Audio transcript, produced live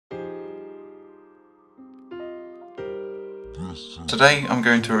Today I'm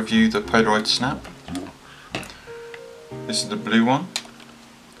going to review the Polaroid Snap. This is the blue one.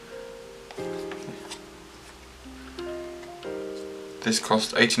 This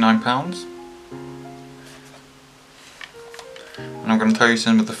cost £89. And I'm going to tell you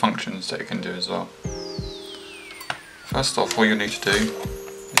some of the functions that it can do as well. First off, what you'll need to do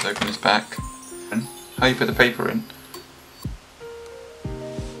is open this back. How you put the paper in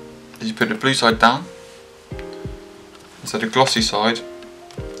is you put the blue side down, so the glossy side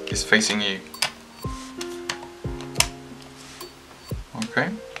is facing you. Okay,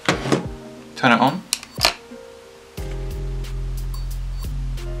 turn it on.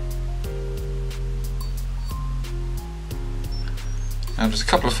 Now there's a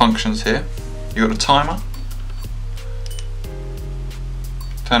couple of functions here. You've got the timer,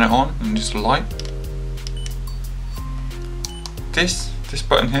 turn it on and just light. This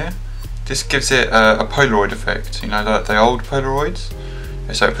button here, this gives it a Polaroid effect, you know, like the old Polaroids.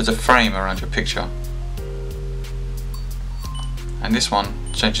 So it puts a frame around your picture. And this one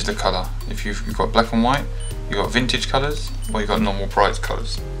changes the colour. If you've got black and white, you've got vintage colours, or you've got normal bright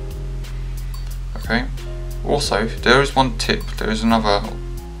colours. Okay. Also, there is one tip, there is another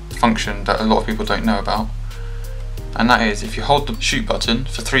function that a lot of people don't know about. And that is, if you hold the shoot button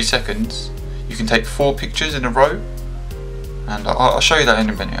for 3 seconds, you can take 4 pictures in a row. And I'll show you that in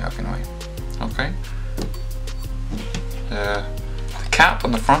a minute anyway. Okay. The cap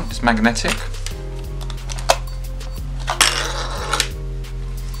on the front is magnetic.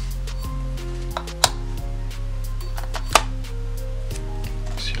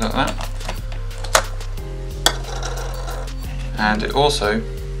 See, like that. And it also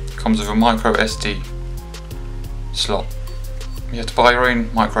comes with a micro SD slot. You have to buy your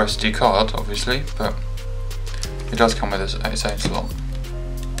own micro SD card, obviously, but it does come with its own slot.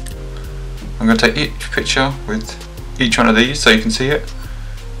 I'm going to take each picture with each one of these so you can see it,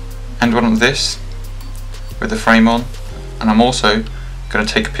 and one of this with the frame on, and I'm also going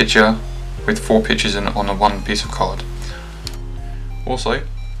to take a picture with 4 pictures on a one piece of card. Also,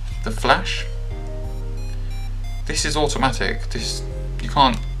 the flash. This is automatic. You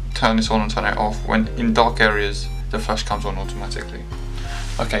can't turn this on and turn it off. When in dark areas, the flash comes on automatically.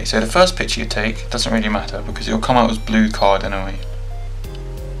 Okay, so the first picture you take doesn't really matter because it'll come out as blue card anyway.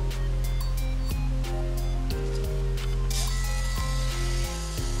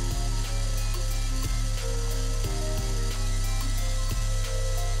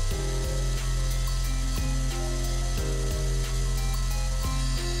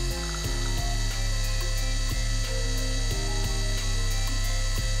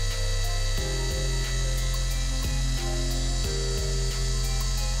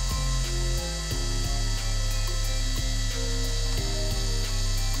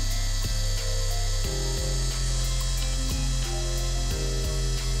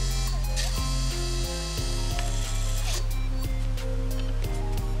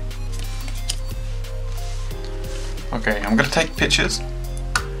 Okay, I'm going to take pictures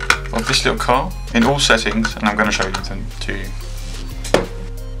of this little car in all settings and I'm going to show them to you.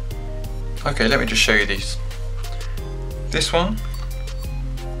 Okay, let me just show you these. This one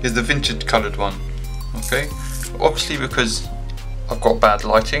is the vintage coloured one. Okay, obviously because I've got bad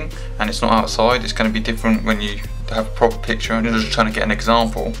lighting and it's not outside, it's going to be different when you have a proper picture, and I'm just trying to get an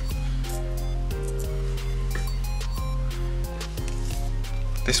example.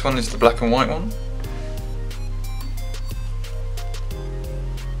 This one is the black and white one.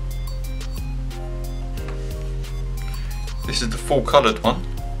 This is the full coloured one.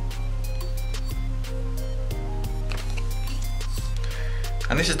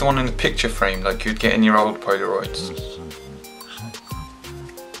 And this is the one in the picture frame like you'd get in your old Polaroids.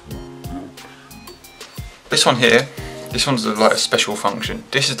 This one here, this one's like a special function.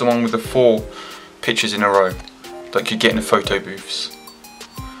 This is the one with the 4 pictures in a row like you get in the photo booths.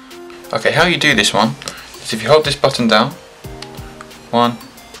 Okay, how you do this one is if you hold this button down, 1,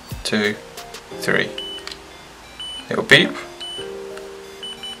 2, 3. It'll beep.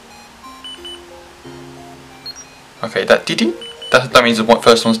 Okay, that diddy. That means the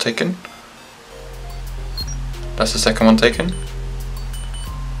first one's taken. That's the second one taken.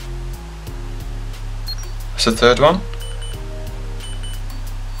 That's the third one.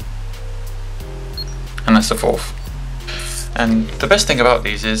 And that's the fourth. And the best thing about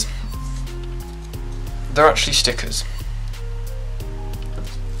these is they're actually stickers.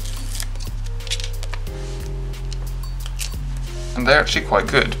 And they're actually quite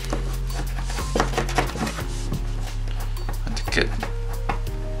good. And to get,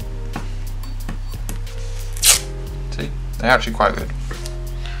 see, they're actually quite good.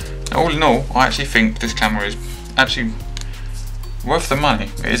 Now, all in all, I actually think this camera is actually worth the money.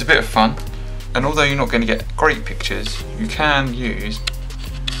 It is a bit of fun, and although you're not going to get great pictures, you can use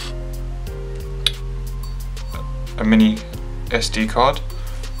a mini SD card.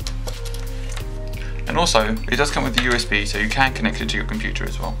 And also, it does come with the USB, so you can connect it to your computer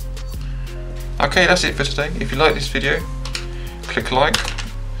as well. Okay, that's it for today. If you like this video, click like,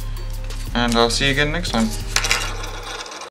 and I'll see you again next time.